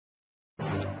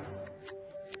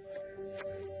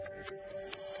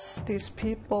These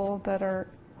people that are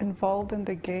involved in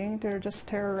the gang, they're just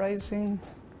terrorizing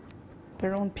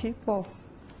their own people.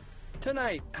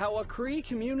 Tonight, how a Cree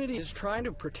community is trying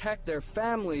to protect their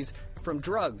families from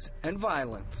drugs and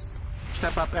violence.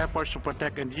 Step up efforts to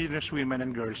protect Indigenous women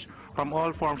and girls from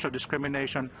all forms of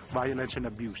discrimination, violence, and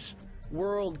abuse.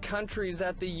 World countries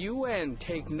at the UN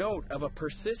take note of a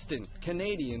persistent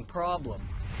Canadian problem.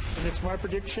 And it's my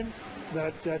prediction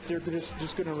that they're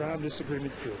just going to round this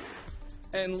agreement through.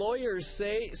 And lawyers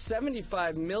say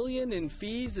 $75 million in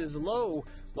fees is low,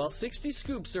 while 60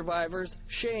 Scoop survivors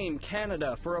shame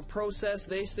Canada for a process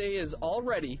they say is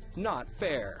already not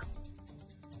fair.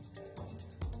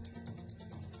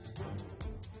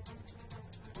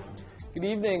 Good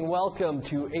evening. Welcome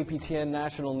to APTN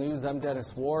National News. I'm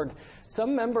Dennis Ward.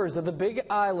 Some members of the Big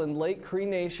Island Lake Cree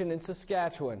Nation in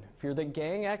Saskatchewan fear that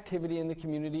gang activity in the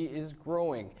community is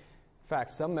growing. In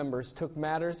fact, some members took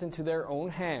matters into their own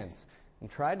hands and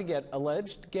tried to get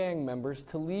alleged gang members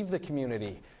to leave the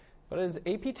community. But as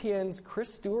APTN's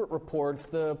Chris Stewart reports,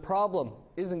 the problem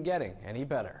isn't getting any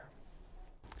better.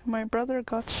 My brother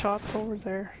got shot over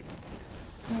there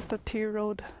at the T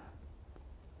Road.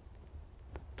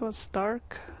 It was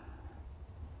dark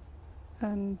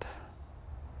and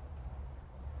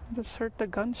I just heard the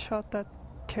gunshot that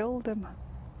killed him,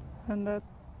 and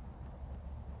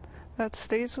that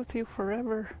stays with you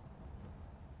forever.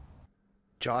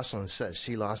 Jocelyn says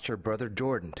she lost her brother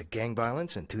Jordan to gang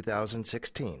violence in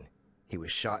 2016. He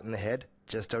was shot in the head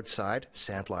just outside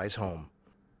Sandfly's home.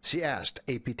 She asked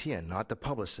APTN not to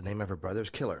publish the name of her brother's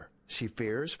killer. She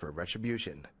fears for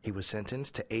retribution. He was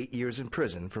sentenced to 8 years in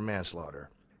prison for manslaughter.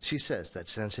 She says that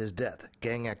since his death,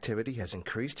 gang activity has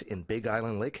increased in Big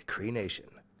Island Lake Cree Nation.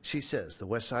 She says the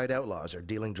West Side Outlaws are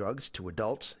dealing drugs to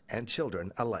adults and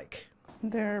children alike.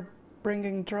 They're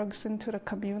bringing drugs into the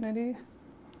community,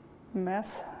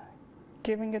 meth,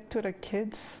 giving it to the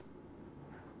kids,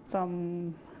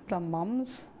 the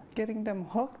moms, getting them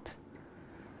hooked.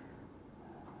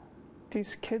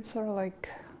 These kids are like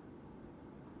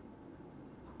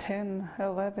 10,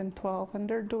 11, 12, and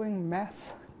they're doing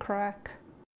meth, crack.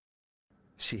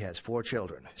 She has 4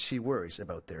 children. She worries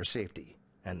about their safety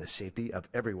and the safety of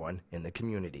everyone in the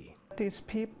community. These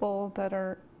people that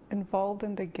are involved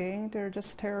in the gang, they're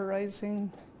just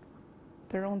terrorizing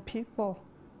their own people,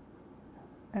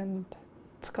 and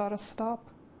it's got to stop.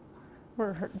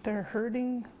 They're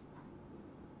hurting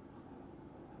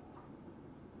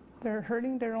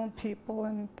their own people,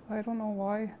 and I don't know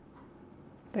why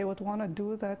they would want to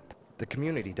do that. The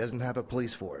community doesn't have a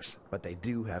police force, but they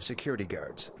do have security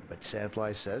guards. But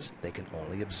Sandfly says they can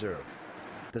only observe.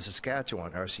 The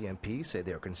Saskatchewan RCMP say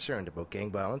they are concerned about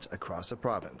gang violence across the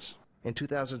province. In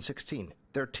 2016,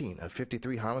 13 of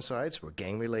 53 homicides were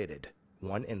gang-related,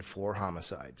 1 in 4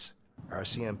 homicides.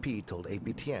 RCMP told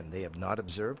APTN they have not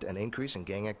observed an increase in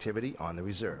gang activity on the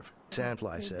reserve.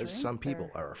 Sandfly says some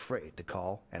people are afraid to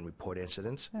call and report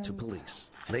incidents to police.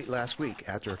 Late last week,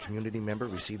 after a community member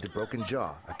received a broken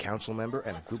jaw, a council member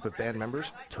and a group of band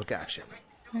members took action.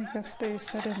 I guess they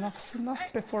said enough's enough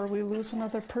before we lose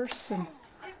another person.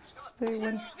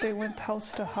 They went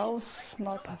house to house,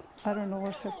 I don't know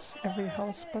if it's every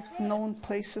house, but known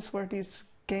places where these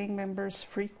gang members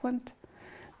frequent.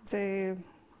 They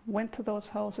went to those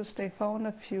houses, they found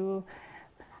a few,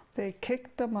 they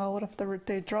kicked them out of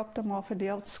they dropped them off at the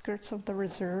outskirts of the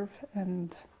reserve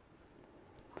and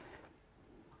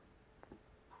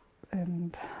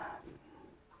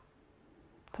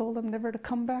told them never to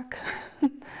come back.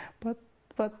 but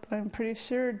I'm pretty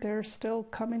sure they're still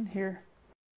coming here.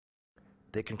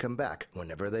 They can come back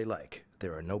whenever they like.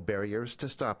 There are no barriers to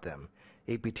stop them.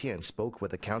 APTN spoke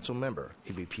with a council member.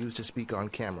 He refused to speak on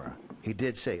camera. He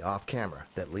did say off camera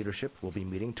that leadership will be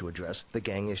meeting to address the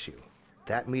gang issue.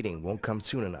 That meeting won't come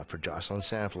soon enough for Jocelyn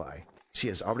Sandfly. She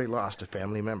has already lost a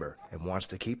family member and wants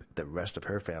to keep the rest of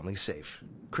her family safe.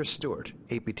 Chris Stewart,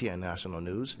 APTN National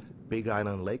News, Big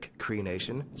Island Lake, Cree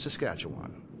Nation,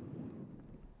 Saskatchewan.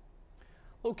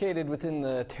 Located within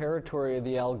the territory of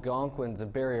the Algonquins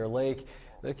of Barrier Lake,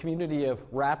 the community of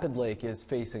Rapid Lake is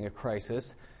facing a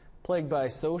crisis. Plagued by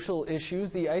social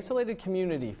issues, the isolated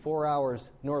community 4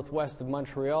 hours northwest of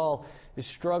Montreal is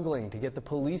struggling to get the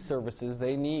police services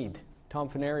they need. Tom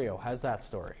Fenario has that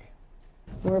story.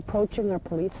 We're approaching our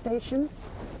police station,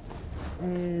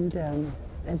 and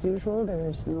as usual,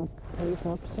 there's no police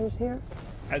officers here.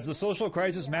 As the social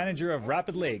crisis manager of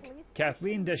Rapid Lake,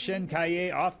 Kathleen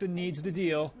Deschênes-Caillé often needs to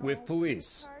deal with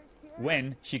police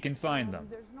when she can find them.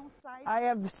 I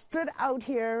have stood out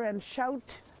here and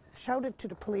shouted to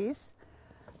the police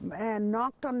and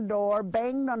knocked on the door,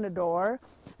 banged on the door,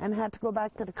 and had to go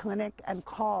back to the clinic and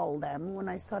call them when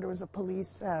I saw there was a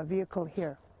police vehicle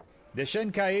here.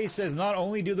 Deshen Kaye says not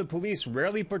only do the police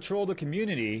rarely patrol the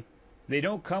community, they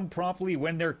don't come promptly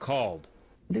when they're called.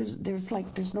 There's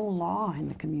no law in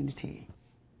the community.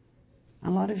 A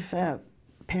lot of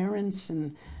parents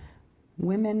and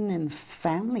women and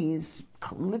families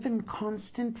live in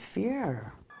constant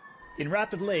fear. In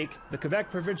Rapid Lake, the Quebec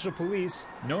Provincial Police,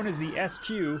 known as the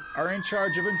SQ, are in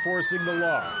charge of enforcing the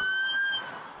law.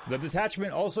 The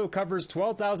detachment also covers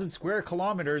 12,000 square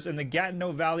kilometers in the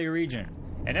Gatineau Valley region.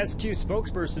 An SQ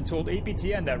spokesperson told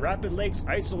APTN that Rapid Lake's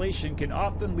isolation can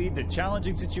often lead to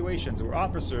challenging situations where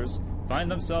officers find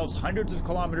themselves hundreds of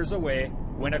kilometers away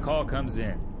when a call comes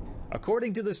in.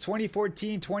 According to this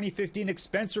 2014-2015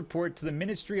 expense report to the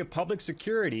Ministry of Public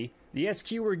Security, the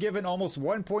SQ were given almost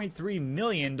 $1.3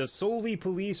 million to solely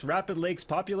police Rapid Lake's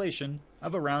population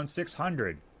of around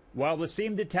 600, while the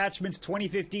same detachment's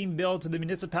 2015 bill to the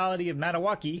municipality of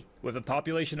Maniwaki, with a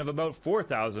population of about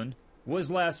 4,000,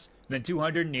 was less than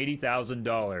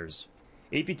 $280,000.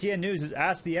 APTN News has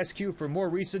asked the SQ for more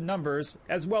recent numbers,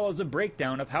 as well as a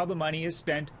breakdown of how the money is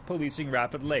spent policing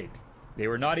Rapid Lake. They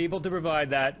were not able to provide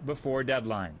that before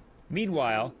deadline.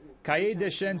 Meanwhile, Kaye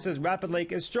Deshen says Rapid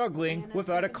Lake is struggling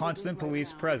without a constant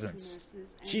police presence.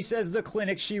 She says the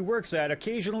clinic she works at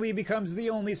occasionally becomes the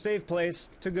only safe place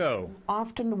to go.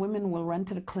 Often the women will run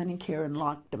to the clinic here and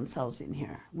lock themselves in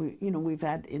here. We've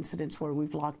had incidents where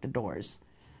we've locked the doors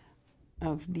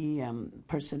of the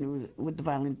person with the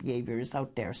violent behavior is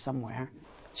out there somewhere.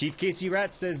 Chief Casey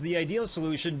Ratt says the ideal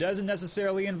solution doesn't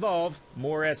necessarily involve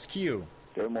more SQ.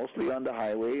 They're mostly on the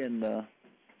highway, and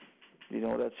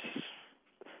there's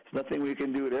nothing we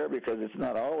can do there because it's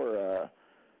not our,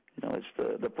 it's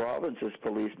the province's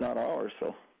police, not ours.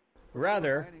 So,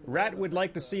 rather, Ratt would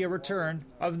like to see a return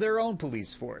of their own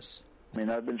police force. I mean,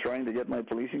 I've been trying to get my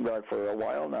policing back for a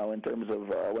while now. In terms of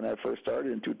when I first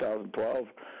started in 2012.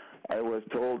 I was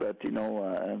told that,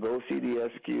 go see the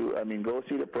SQ, go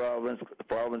see the province. The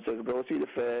province says go see the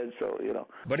feds, so.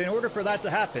 But in order for that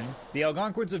to happen, the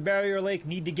Algonquins of Barrier Lake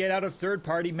need to get out of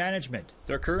third-party management.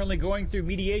 They're currently going through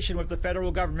mediation with the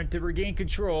federal government to regain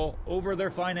control over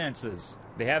their finances.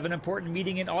 They have an important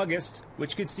meeting in August,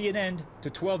 which could see an end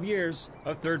to 12 years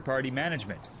of third-party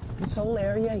management. This whole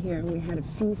area here, we had a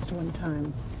feast one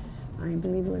time. I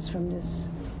believe it was from this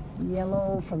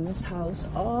yellow, from this house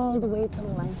all the way to the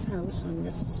last house on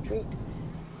this street.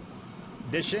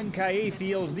 Deshen Kaye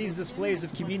feels these displays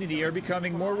of community are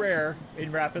becoming more rare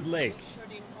in Rapid Lake.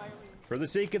 For the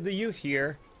sake of the youth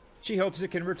here, she hopes it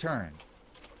can return,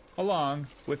 along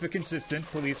with a consistent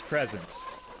police presence.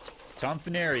 Tom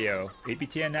Fenario,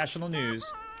 APTN National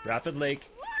News, Rapid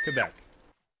Lake, Quebec.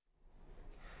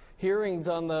 Hearings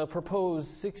on the proposed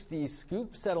Sixties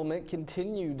Scoop settlement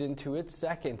continued into its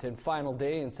second and final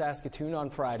day in Saskatoon on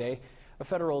Friday. A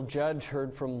federal judge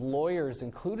heard from lawyers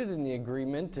included in the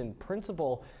agreement in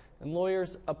principle and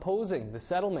lawyers opposing the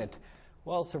settlement.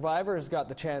 While survivors got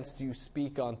the chance to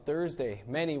speak on Thursday,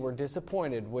 many were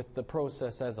disappointed with the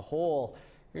process as a whole.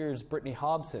 Here's Brittany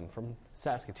Hobson from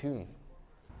Saskatoon.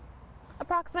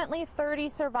 Approximately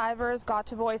 30 survivors got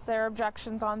to voice their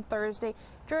objections on Thursday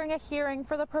during a hearing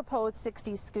for the proposed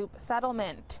 60 Scoop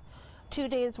settlement. 2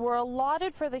 days were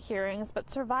allotted for the hearings, but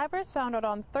survivors found out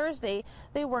on Thursday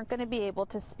they weren't going to be able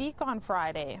to speak on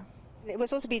Friday. It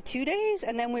was supposed to be 2 days,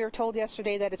 and then we were told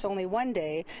yesterday that it's only 1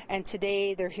 day, and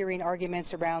today they're hearing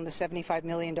arguments around the $75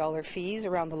 million fees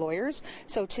around the lawyers.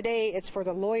 So today it's for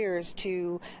the lawyers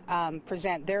to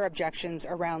present their objections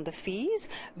around the fees,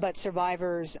 but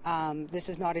survivors, this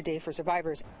is not a day for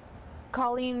survivors.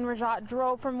 Colleen Rajat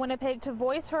drove from Winnipeg to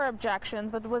voice her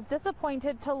objections, but was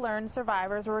disappointed to learn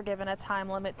survivors were given a time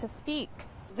limit to speak.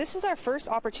 This is our first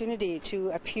opportunity to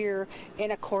appear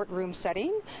in a courtroom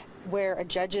setting where a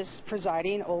judge is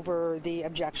presiding over the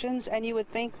objections, and you would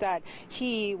think that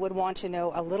he would want to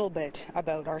know a little bit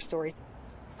about our story.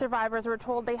 Survivors were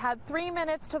told they had 3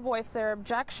 minutes to voice their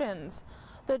objections.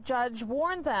 The judge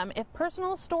warned them if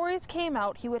personal stories came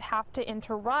out, he would have to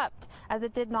interrupt, as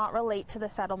it did not relate to the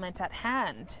settlement at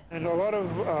hand. And a lot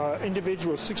of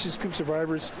individual 60 Scoop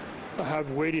survivors have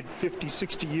waited 50,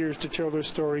 60 years to tell their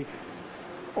story,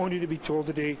 only to be told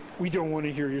today, we don't want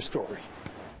to hear your story.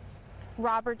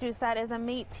 Robert Doucette is a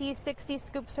Métis 60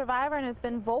 Scoop survivor and has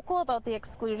been vocal about the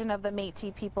exclusion of the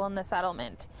Métis people in the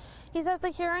settlement. He says the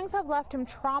hearings have left him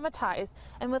traumatized,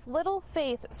 and with little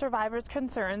faith, survivors'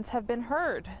 concerns have been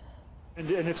heard.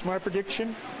 And it's my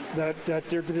prediction that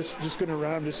they're just going to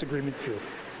ram this agreement through.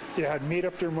 They had made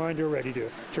up their mind already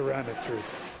to ram it through.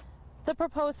 The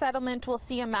proposed settlement will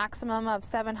see a maximum of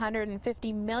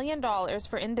 $750 million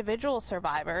for individual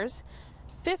survivors,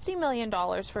 $50 million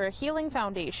for a healing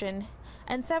foundation,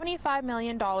 and $75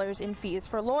 million in fees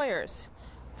for lawyers,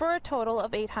 for a total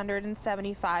of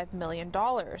 $875 million.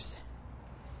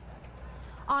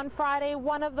 On Friday,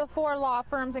 one of the 4 law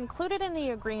firms included in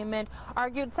the agreement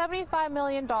argued $75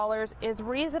 million is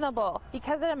reasonable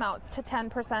because it amounts to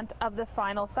 10% of the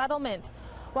final settlement,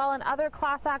 while in other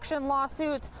class action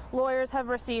lawsuits, lawyers have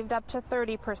received up to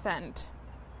 30%.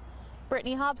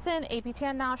 Brittany Hobson,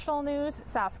 APTN National News,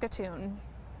 Saskatoon.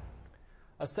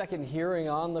 A second hearing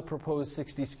on the proposed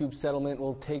 60 Scoop settlement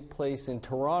will take place in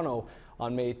Toronto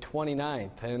on May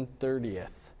 29th and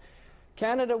 30th.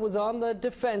 Canada was on the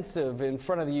defensive in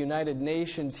front of the United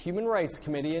Nations Human Rights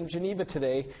Committee in Geneva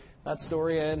today. That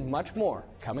story and much more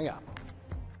coming up.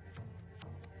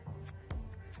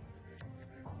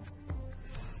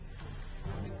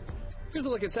 Here's a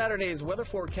look at Saturday's weather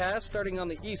forecast. Starting on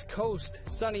the East Coast,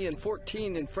 sunny and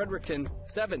 14 in Fredericton,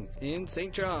 7 in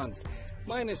St. John's,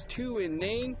 -2 in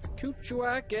Nain,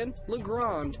 Kuujjuaq, and La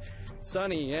Grande.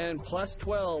 Sunny and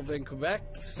 +12 in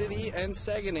Quebec City and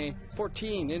Saguenay,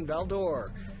 14 in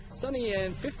Val-d'Or. Sunny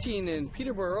and 15 in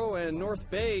Peterborough and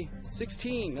North Bay,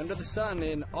 16 under the sun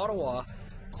in Ottawa.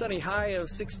 Sunny high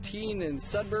of 16 in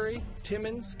Sudbury,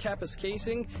 Timmins,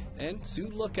 Kapuskasing, and Sioux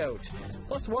Lookout.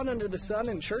 +1 under the sun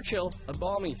in Churchill, a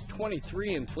balmy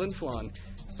 23 in Flin Flon.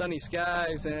 Sunny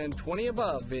skies and 20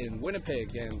 above in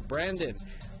Winnipeg and Brandon.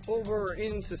 Over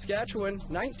in Saskatchewan,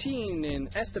 19 in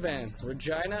Estevan,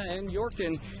 Regina, and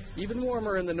Yorkton. Even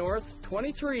warmer in the north,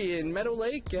 23 in Meadow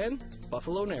Lake and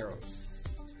Buffalo Narrows.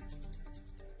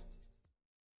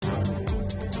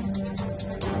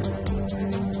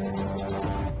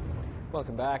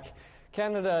 Welcome back.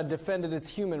 Canada defended its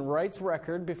human rights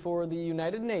record before the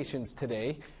United Nations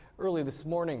today. Early this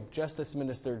morning, Justice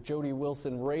Minister Jody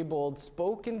Wilson-Raybould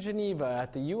spoke in Geneva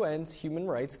at the UN's Human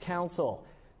Rights Council.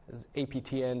 As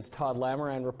APTN's Todd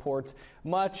Lamoran reports,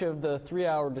 much of the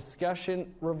 3-hour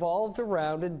discussion revolved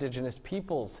around Indigenous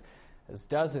peoples, as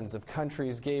dozens of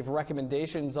countries gave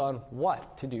recommendations on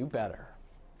what to do better.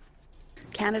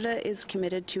 Canada is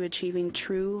committed to achieving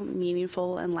true,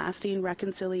 meaningful, and lasting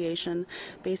reconciliation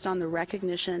based on the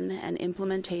recognition and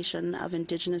implementation of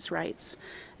Indigenous rights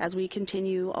as we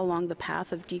continue along the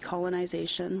path of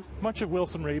decolonization. Much of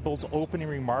Wilson-Raybould's opening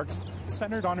remarks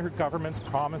centered on her government's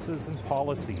promises and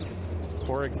policies.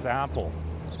 For example,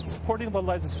 supporting the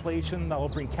legislation that will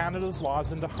bring Canada's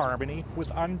laws into harmony with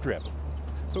UNDRIP.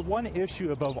 But one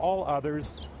issue above all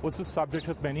others was the subject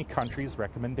of many countries'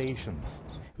 recommendations.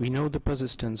 We know the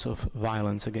persistence of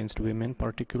violence against women,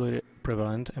 particularly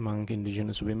prevalent among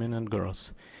Indigenous women and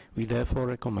girls. We therefore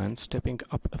recommend stepping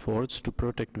up efforts to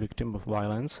protect victims of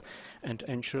violence and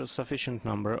ensure a sufficient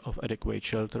number of adequate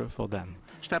shelter for them.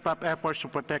 Step up efforts to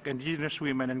protect Indigenous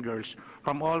women and girls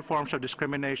from all forms of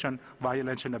discrimination,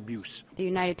 violence, and abuse. The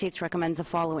United States recommends the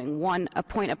following. 1.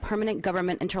 Appoint a permanent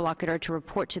government interlocutor to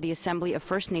report to the Assembly of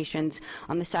First Nations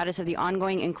on the status of the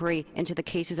ongoing inquiry into the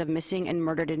cases of missing and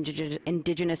murdered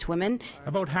Indigenous women.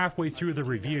 About halfway through the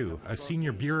review, a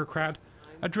senior bureaucrat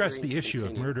addressed the issue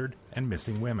of murdered and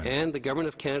missing women. And the Government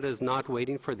of Canada is not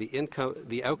waiting for the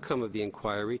outcome of the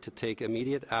inquiry to take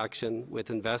immediate action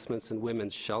with investments in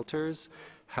women's shelters,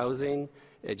 housing,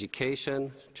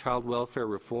 education, child welfare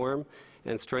reform,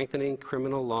 and strengthening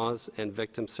criminal laws and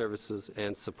victim services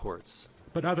and supports.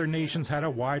 But other nations had a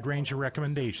wide range of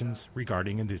recommendations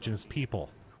regarding Indigenous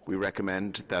people. We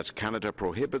recommend that Canada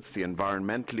prohibits the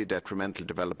environmentally detrimental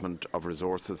development of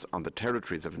resources on the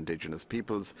territories of Indigenous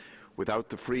peoples without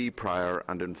the free, prior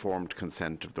and informed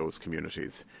consent of those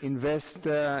communities. Invest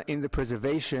in the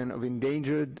preservation of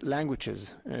endangered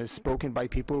languages spoken by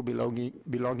people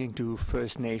belonging to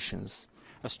First Nations.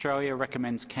 Australia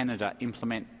recommends Canada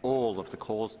implement all of the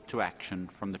calls to action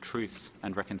from the Truth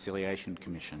and Reconciliation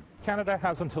Commission. Canada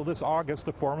has until this August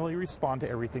to formally respond to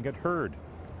everything it heard.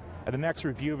 And the next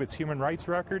review of its human rights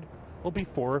record will be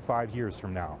 4 or 5 years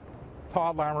from now.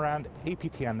 Todd Lamoran,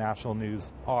 APTN National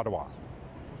News, Ottawa.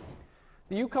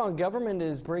 The Yukon government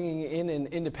is bringing in an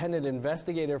independent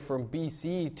investigator from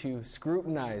BC to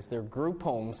scrutinize their group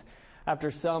homes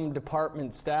after some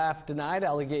department staff denied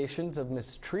allegations of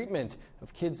mistreatment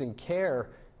of kids in care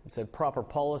and said proper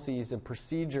policies and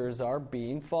procedures are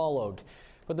being followed.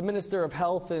 But the Minister of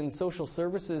Health and Social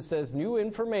Services says new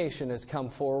information has come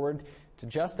forward to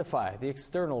justify the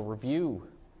external review.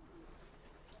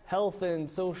 Health and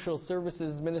Social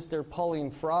Services Minister Pauline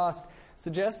Frost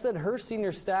suggests that her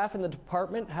senior staff in the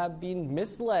department have been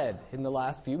misled in the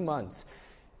last few months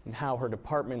in how her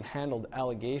department handled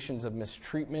allegations of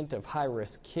mistreatment of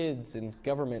high-risk kids in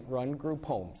government-run group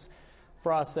homes.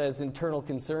 Frost says internal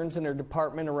concerns in her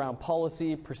department around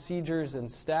policy, procedures,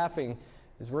 and staffing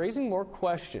is raising more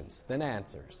questions than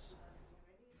answers.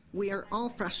 We are all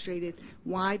frustrated.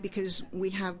 Why? Because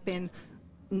we have been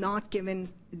not given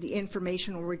the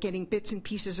information, or we're getting bits and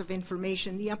pieces of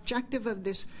information. The objective of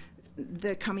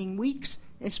the coming weeks,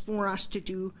 is for us to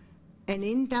do an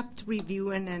in-depth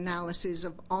review and analysis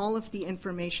of all of the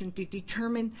information to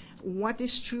determine what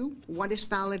is true, what is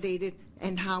validated,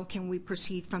 and how can we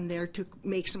proceed from there to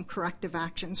make some corrective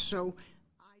actions. So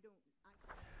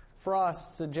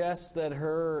Frost suggests that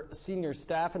her senior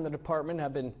staff in the department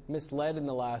have been misled in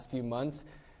the last few months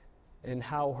in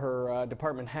how her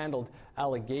department handled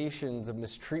allegations of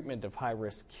mistreatment of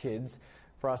high-risk kids.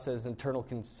 Frost says internal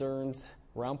concerns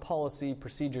around policy,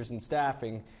 procedures, and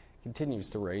staffing continues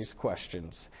to raise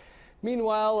questions.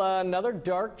 Meanwhile, another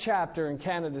dark chapter in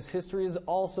Canada's history is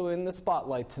also in the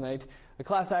spotlight tonight. A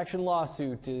class action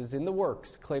lawsuit is in the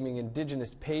works claiming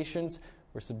Indigenous patients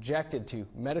were subjected to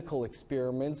medical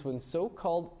experiments when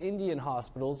so-called Indian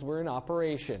hospitals were in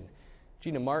operation.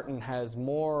 Gina Martin has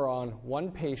more on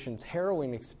one patient's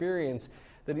harrowing experience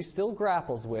that he still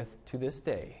grapples with to this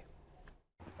day.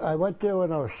 I went there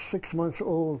when I was 6 months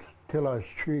old till I was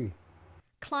 3.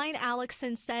 Klein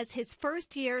Alexson says his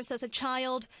first years as a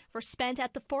child were spent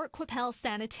at the Fort Qu'Appelle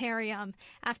Sanitarium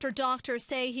after doctors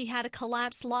say he had a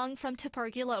collapsed lung from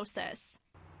tuberculosis.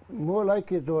 More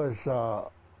like it was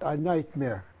a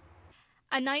nightmare.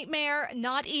 A nightmare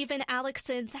not even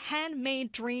Alexson's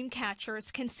handmade dream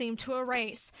catchers can seem to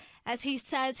erase, as he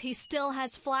says he still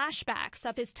has flashbacks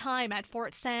of his time at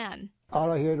Fort San.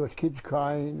 All I heard was kids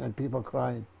crying and people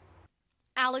crying.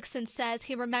 Alexson says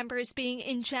he remembers being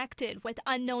injected with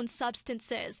unknown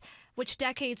substances, which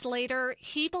decades later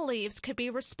he believes could be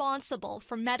responsible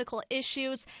for medical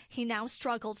issues he now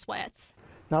struggles with.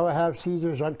 Now I have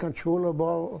seizures,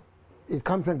 uncontrollable. It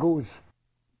comes and goes.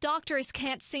 Doctors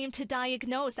can't seem to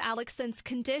diagnose Alexson's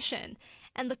condition,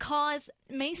 and the cause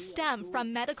may stem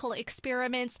from medical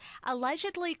experiments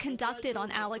allegedly conducted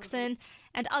on Alexson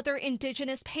and other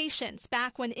Indigenous patients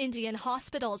back when Indian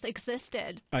hospitals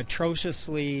existed.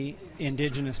 Atrociously,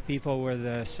 Indigenous people were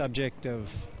the subject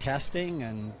of testing,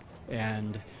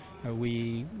 and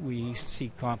we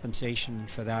seek compensation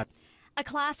for that. A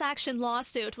class action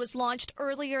lawsuit was launched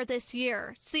earlier this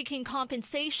year, seeking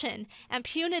compensation and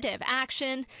punitive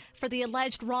action for the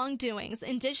alleged wrongdoings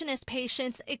Indigenous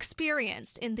patients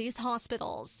experienced in these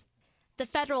hospitals. The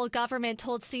federal government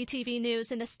told CTV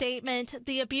News in a statement,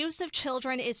 the abuse of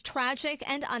children is tragic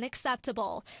and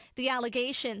unacceptable. The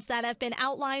allegations that have been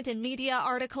outlined in media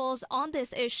articles on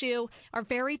this issue are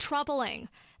very troubling.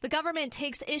 The government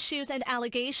takes issues and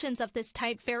allegations of this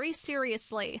type very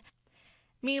seriously.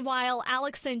 Meanwhile,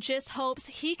 Alexson just hopes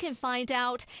he can find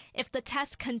out if the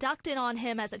tests conducted on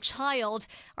him as a child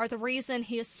are the reason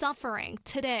he is suffering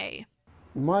today.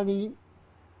 Money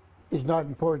is not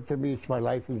important to me. It's my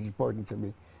life that is important to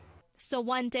me. So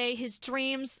one day his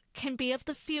dreams can be of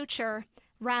the future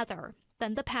rather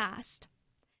than the past.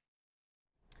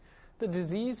 The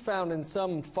disease found in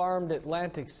some farmed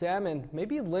Atlantic salmon may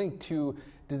be linked to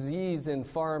disease in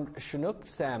farmed Chinook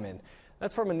salmon.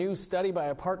 That's from a new study by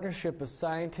a partnership of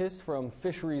scientists from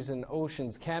Fisheries and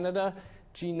Oceans Canada,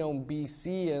 Genome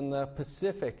BC, and the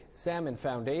Pacific Salmon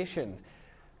Foundation.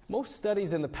 Most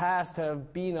studies in the past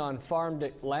have been on farmed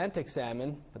Atlantic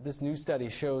salmon, but this new study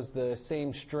shows the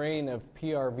same strain of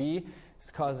PRV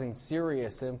is causing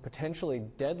serious and potentially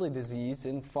deadly disease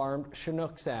in farmed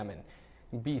Chinook salmon.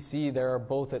 In BC, there are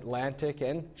both Atlantic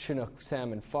and Chinook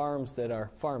salmon farms that are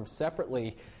farmed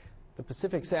separately. The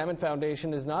Pacific Salmon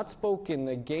Foundation has not spoken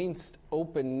against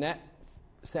open net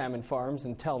salmon farms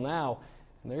until now,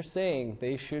 and they're saying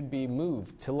they should be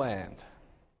moved to land.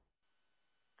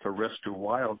 It's a risk to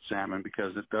wild salmon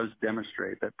because it does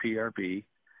demonstrate that PRV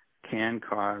can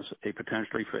cause a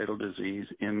potentially fatal disease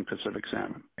in Pacific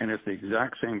salmon. And it's the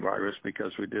exact same virus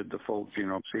because we did the full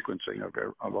genome sequencing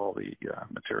of all the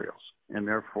materials. And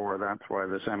therefore, that's why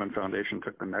the Salmon Foundation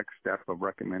took the next step of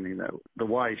recommending that the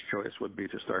wise choice would be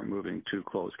to start moving to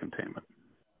closed containment.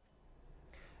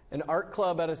 An art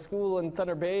club at a school in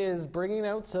Thunder Bay is bringing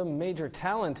out some major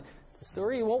talent. It's a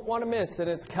story you won't want to miss, and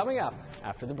it's coming up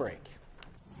after the break.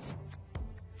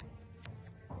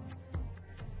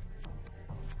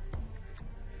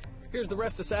 Here's the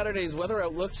rest of Saturday's weather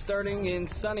outlook, starting in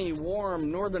sunny, warm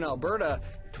northern Alberta,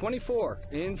 24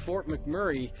 in Fort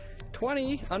McMurray,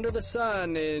 20 under the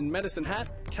sun in Medicine Hat,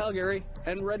 Calgary,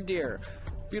 and Red Deer.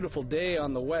 Beautiful day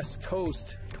on the west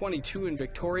coast, 22 in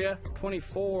Victoria,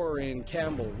 24 in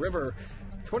Campbell River,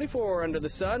 24 under the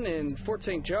sun in Fort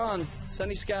St. John,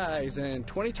 sunny skies, and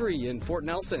 23 in Fort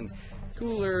Nelson.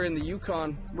 Cooler in the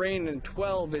Yukon, rain and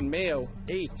 12 in Mayo,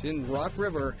 8 in Rock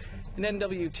River. In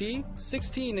NWT,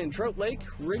 16 in Trout Lake,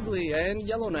 Wrigley, and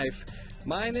Yellowknife.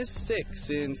 -6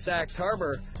 in Sax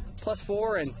Harbor,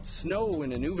 +4 and snow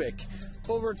in Inuvik.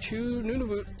 Over to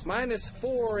Nunavut,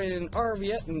 -4 in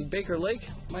Arviat and Baker Lake,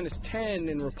 -10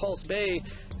 in Repulse Bay,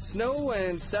 snow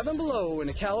and 7 below in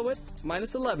Iqaluit,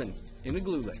 -11 in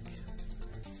Igloolik.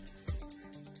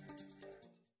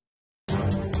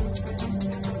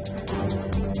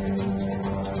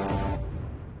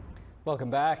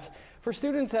 Welcome back. For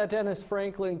students at Dennis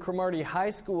Franklin Cromartie High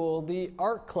School, the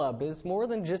Art Club is more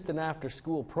than just an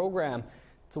after-school program.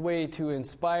 It's a way to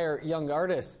inspire young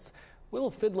artists. Will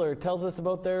Fiddler tells us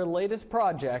about their latest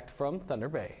project from Thunder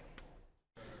Bay.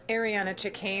 Ariana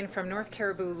Chicane from North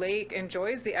Caribou Lake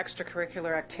enjoys the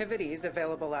extracurricular activities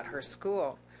available at her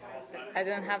school. I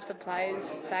didn't have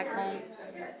supplies back home,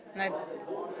 and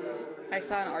I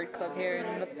saw an art club here and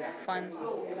it looked fun,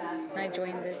 and I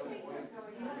joined it.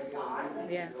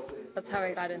 Yeah, that's how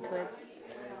I got into it.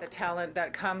 The talent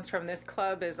that comes from this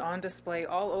club is on display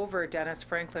all over Dennis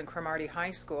Franklin Cromartie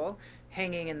High School,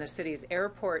 hanging in the city's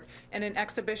airport, and in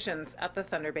exhibitions at the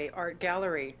Thunder Bay Art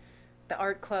Gallery. The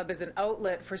Art Club is an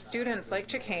outlet for students like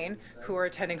Chicane who are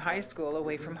attending high school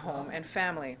away from home and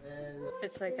family.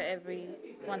 It's like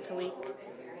once a week,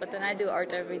 but then I do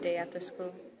art every day after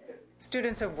school.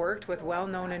 Students have worked with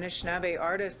well-known Anishinaabe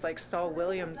artists like Saul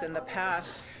Williams in the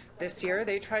past. This year,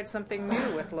 they tried something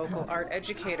new with local art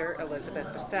educator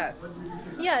Elizabeth Bissett.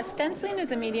 Yeah, stenciling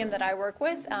is a medium that I work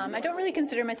with. I don't really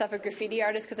consider myself a graffiti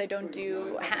artist because I don't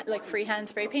do freehand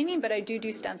spray painting, but I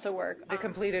do stencil work. The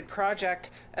completed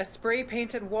project, a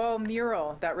spray-painted wall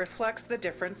mural that reflects the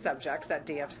different subjects at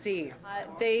DFC.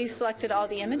 They selected all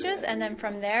the images, and then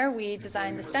from there we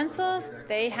designed the stencils.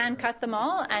 They hand-cut them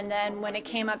all, and then when it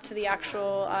came up to the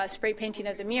actual spray painting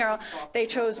of the mural, they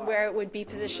chose where it would be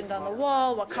positioned on the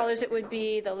wall, what colors it would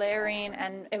be, the layering,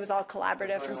 and it was all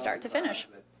collaborative from start to finish.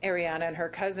 Ariana and her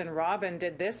cousin Robin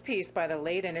did this piece by the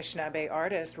late Anishinaabe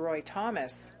artist Roy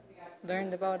Thomas.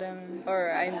 Learned about him,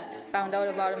 or I found out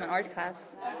about him in art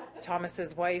class.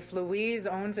 Thomas's wife Louise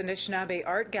owns Anishinaabe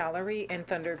Art Gallery in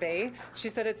Thunder Bay. She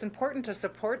said it's important to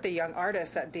support the young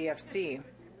artists at DFC.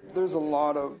 There's a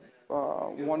lot of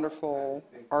wonderful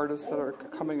artists that are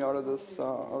coming out of this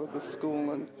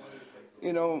school, and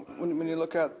you know, when you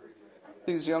look at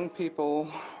these young people,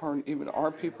 or even our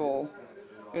people,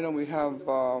 you know, we have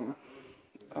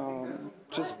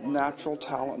just natural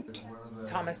talent.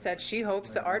 Thomas said she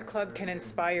hopes the art club can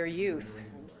inspire youth.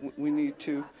 We need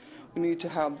to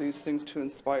have these things to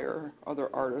inspire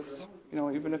other artists. You know,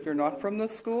 even if you're not from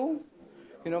this school,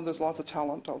 you know, there's lots of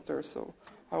talent out there. So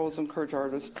I always encourage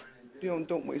artists, you know,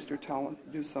 don't waste your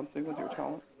talent. Do something with your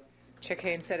talent.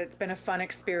 Chicane said it's been a fun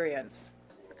experience.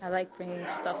 I like bringing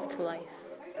stuff to life.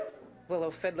 Willow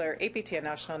Fiddler, APTN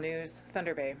National News,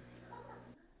 Thunder Bay.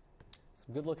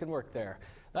 Some good-looking work there.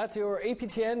 That's your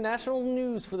APTN National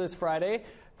News for this Friday.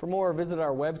 For more, visit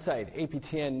our website,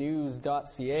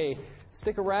 aptnnews.ca.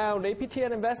 Stick around.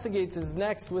 APTN Investigates is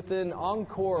next with an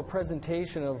encore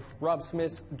presentation of Rob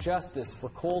Smith's Justice for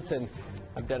Colton.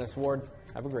 I'm Dennis Ward.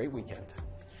 Have a great weekend.